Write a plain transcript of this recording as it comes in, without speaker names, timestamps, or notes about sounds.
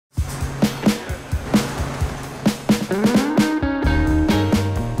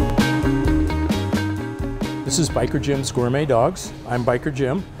This is Biker Jim's Gourmet Dogs. I'm Biker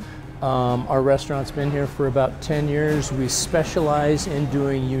Jim. Our restaurant's been here for about 10 years. We specialize in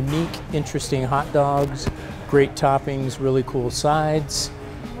doing unique, interesting hot dogs, great toppings, really cool sides.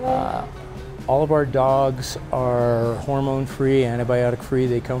 All of our dogs are hormone-free, antibiotic-free.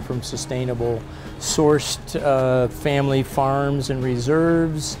 They come from sustainable, sourced family farms and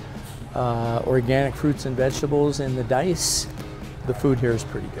reserves, organic fruits and vegetables in the dice. The food here is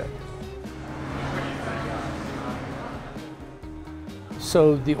pretty good.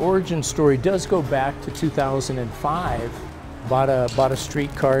 So the origin story does go back to 2005. Bought a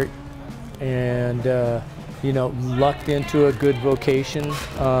street cart and you know, lucked into a good vocation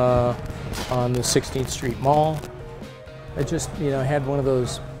on the 16th Street Mall. I just, you know, had one of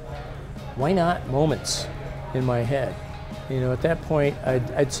those why not moments in my head. You know, at that point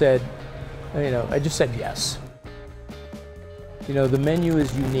I'd said, you know, I just said yes. You know, the menu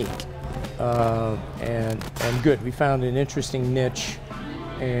is unique and good. We found an interesting niche.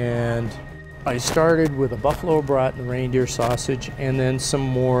 And I started with a buffalo brat and reindeer sausage, and then some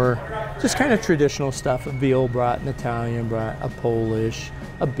more just kind of traditional stuff, a veal brat, an Italian brat, a Polish,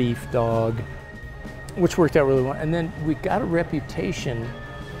 a beef dog, which worked out really well. And then we got a reputation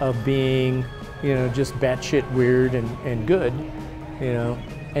of being, you know, just batshit weird and good, you know.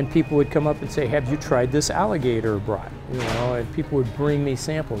 And people would come up and say, have you tried this alligator brat? You know, and people would bring me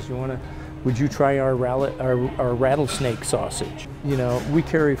samples. Would you try our rattlesnake sausage? You know, we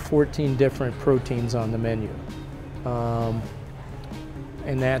carry 14 different proteins on the menu. And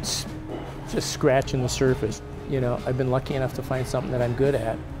that's just scratching the surface. You know, I've been lucky enough to find something that I'm good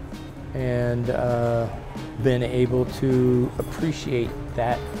at and been able to appreciate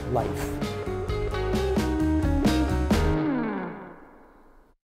that life.